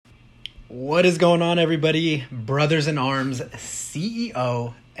What is going on, everybody? Brothers in Arms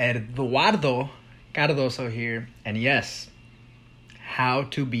CEO Eduardo Cardoso here. And yes, how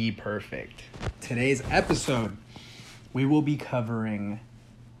to be perfect. Today's episode, we will be covering...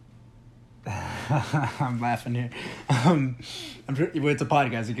 I'm laughing here. I'm sure it's a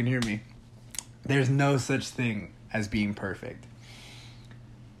podcast, you can hear me. There's no such thing as being perfect.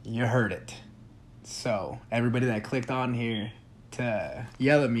 You heard it. So, everybody that clicked on here to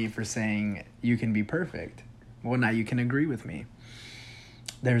yell at me for saying you can be perfect, well, now you can agree with me.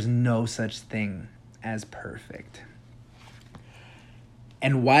 There's no such thing as perfect.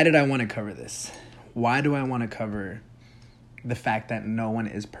 And why did I want to cover this? Why do I want to cover the fact that no one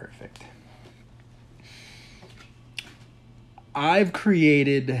is perfect? I've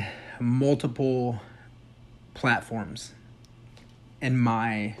created multiple platforms in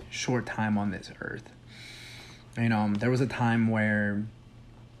my short time on this earth. You know, there was a time where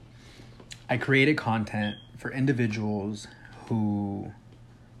I created content for individuals who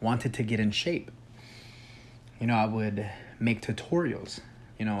wanted to get in shape. You know, I would make tutorials,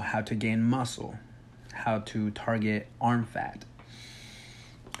 how to gain muscle, how to target arm fat,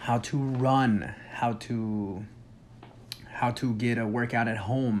 how to run, how to get a workout at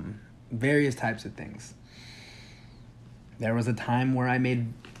home, various types of things. There was a time where I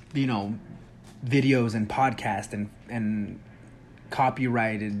made, videos and podcasts and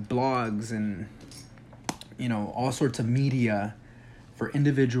copyrighted blogs and, all sorts of media for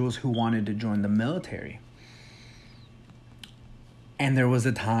individuals who wanted to join the military. And there was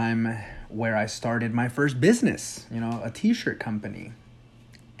a time where I started my first business, a t-shirt company.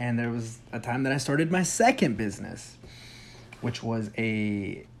 And there was a time that I started my second business, which was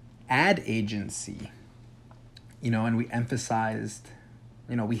a ad agency, and we emphasized,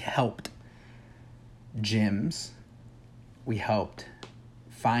 we helped gyms, we helped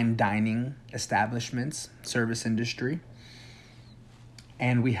fine dining establishments, service industry,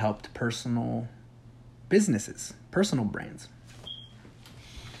 and we helped personal businesses, personal brands.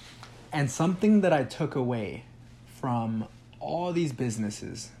 And something that I took away from all these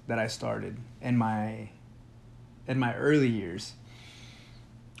businesses that I started in my early years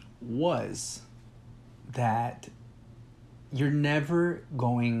was that you're never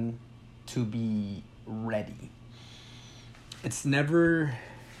going to be ready. It's never,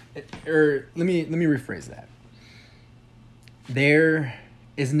 or let me rephrase that. There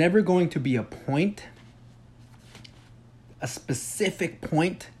is never going to be a point, a specific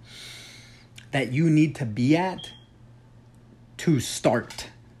point that you need to be at to start.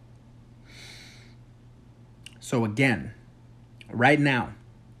 So again, right now,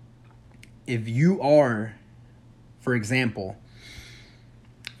 if you are, for example,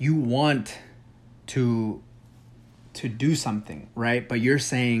 you want to do something, right? But you're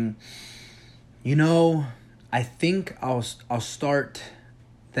saying, I think I'll start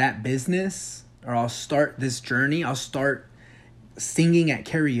that business, or I'll start this journey. I'll start singing at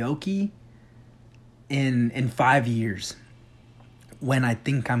karaoke in 5 years when I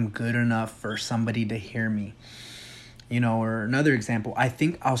think I'm good enough for somebody to hear me. Or another example, I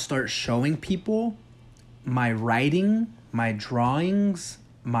think I'll start showing people my writing, my drawings,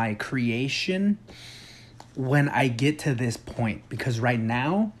 my creation when I get to this point. Because right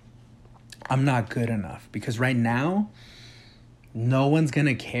now, I'm not good enough. Because right now, no one's going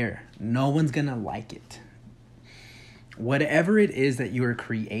to care. No one's going to like it. Whatever it is that you are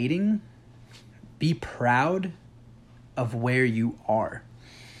creating, be proud of where you are,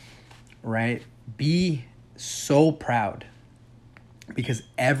 right? Be so proud, because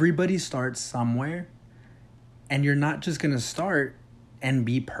everybody starts somewhere, and you're not just going to start and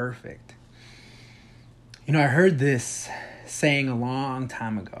be perfect. I heard this saying a long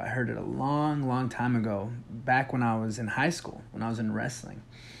time ago. I heard it a long time ago, back when I was in high school, when I was in wrestling.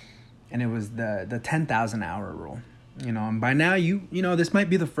 And it was the 10,000 hour rule. And by now, this might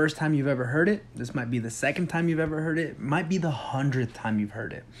be the first time you've ever heard it. This might be the second time you've ever heard it. It might be the 100th time you've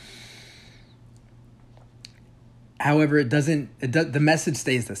heard it. However, the message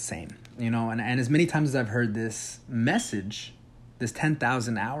stays the same, and as many times as I've heard this message, this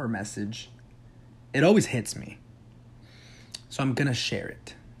 10,000 hour message, it always hits me. So I'm going to share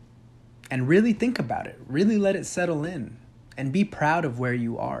it and really think about it, really let it settle in, and be proud of where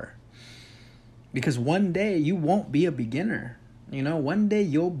you are. Because one day you won't be a beginner. One day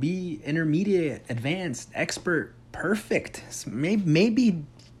you'll be intermediate, advanced, expert, perfect, maybe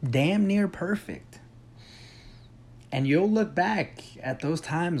damn near perfect. And you'll look back at those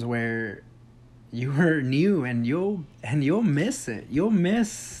times where you were new, and you'll miss it. You'll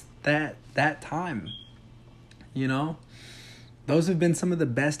miss that time. those have been some of the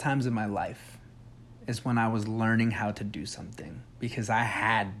best times of my life, is when I was learning how to do something, because I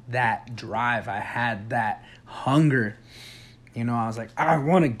had that drive. I had that hunger. You know, I was like, I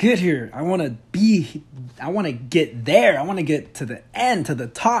want to get here. I want to get there. I want to get to the end, to the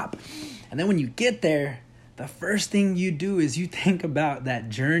top. And then when you get there, the first thing you do is you think about that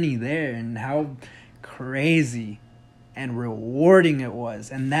journey there and how crazy and rewarding it was.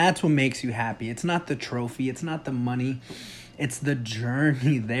 And that's what makes you happy. It's not the trophy. It's not the money. It's the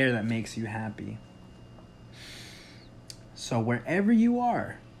journey there that makes you happy. So wherever you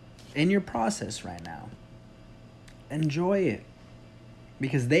are in your process right now, enjoy it.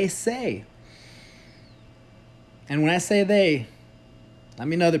 Because they say, and when I say they, I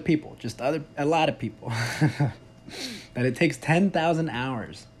mean other people, a lot of people, that it takes 10,000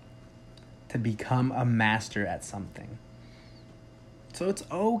 hours to become a master at something. So it's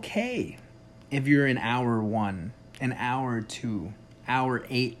okay if you're in hour 1, in hour 2, hour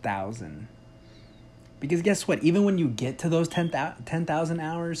 8,000. Because guess what? Even when you get to those 10,000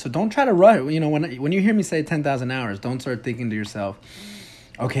 hours, so don't try to rush. You know, when you hear me say 10,000 hours, don't start thinking to yourself,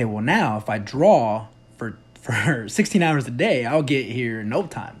 okay, well now if I draw for 16 hours a day, I'll get here in no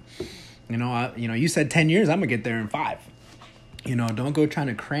time. You know, you said 10 years, I'm gonna get there in 5. You know, don't go trying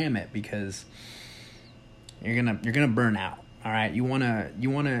to cram it, because you're gonna burn out. All right, you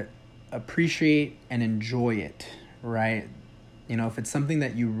wanna appreciate and enjoy it, right? You know, if it's something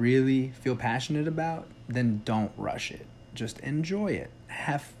that you really feel passionate about, then don't rush it. Just enjoy it.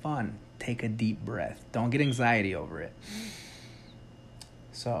 Have fun. Take a deep breath. Don't get anxiety over it.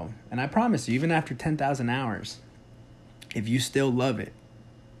 So, and I promise you, even after 10,000 hours, if you still love it,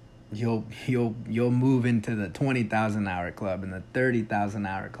 you'll move into the 20,000 hour club and the 30,000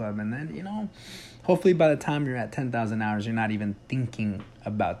 hour club. And then, you know, hopefully by the time you're at 10,000 hours, you're not even thinking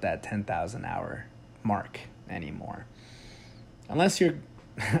about that 10,000 hour mark anymore. Unless you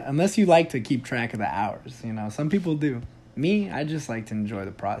like to keep track of the hours, you know, some people do. Me, I just like to enjoy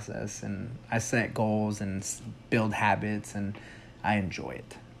the process, and I set goals and build habits, and I enjoy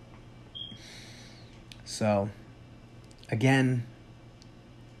it. So, again,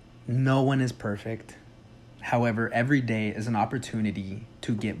 no one is perfect. However, every day is an opportunity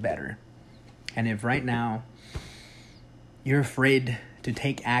to get better. And if right now you're afraid to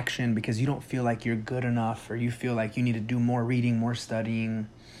take action because you don't feel like you're good enough, or you feel like you need to do more reading, more studying,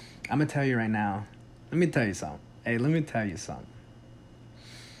 I'm going to tell you right now, let me tell you something.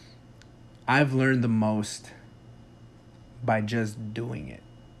 I've learned the most by just doing it.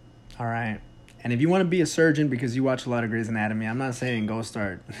 All right? And if you want to be a surgeon because you watch a lot of Grey's Anatomy, I'm not saying go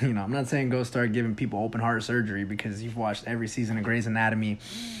start giving people open heart surgery because you've watched every season of Grey's Anatomy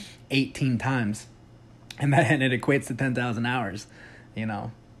 18 times. And it equates to 10,000 hours. You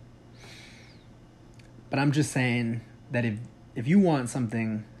know, but I'm just saying that if you want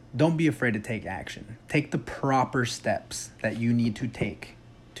something, don't be afraid to take action. Take the proper steps that you need to take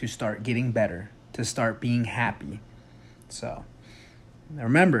to start getting better, to start being happy. So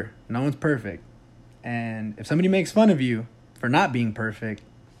remember, no one's perfect. And if somebody makes fun of you for not being perfect,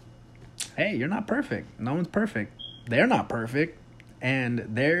 hey, you're not perfect. No one's perfect. They're not perfect. And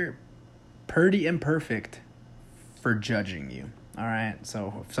they're pretty imperfect for judging you. All right,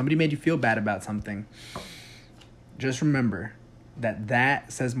 so if somebody made you feel bad about something, just remember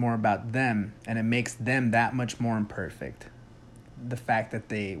that says more about them, and it makes them that much more imperfect. The fact that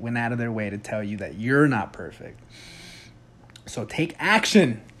they went out of their way to tell you that you're not perfect. So take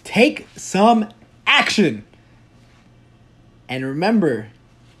action. Take some action. And remember,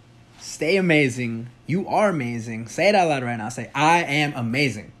 stay amazing. You are amazing. Say it out loud right now. Say, I am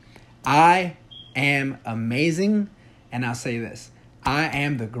amazing. I am amazing. And I'll say this, I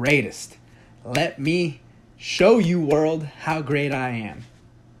am the greatest. Let me show you, world, how great I am.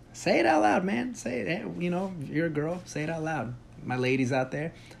 Say it out loud, man. Say it. You know, you're a girl. Say it out loud. My ladies out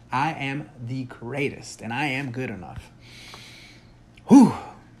there, I am the greatest, and I am good enough. Whew.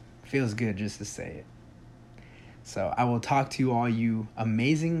 Feels good just to say it. So I will talk to you all, you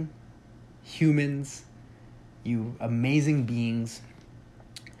amazing humans, you amazing beings.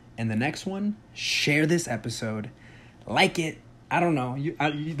 And the next one, share this episode. Like it. I don't know.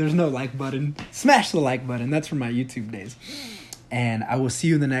 There's no like button. Smash the like button. That's from my YouTube days. And I will see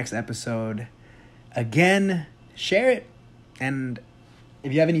you in the next episode. Again, share it. And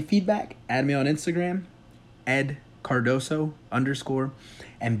if you have any feedback, add me on Instagram, @EdCardoso_.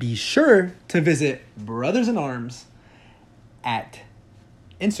 And be sure to visit Brothers in Arms at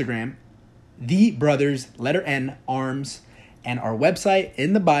Instagram, the Brothers, letter N, Arms, and our website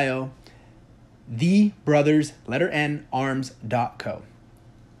in the bio, thebrothers, letter N, arms.co.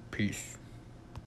 Peace.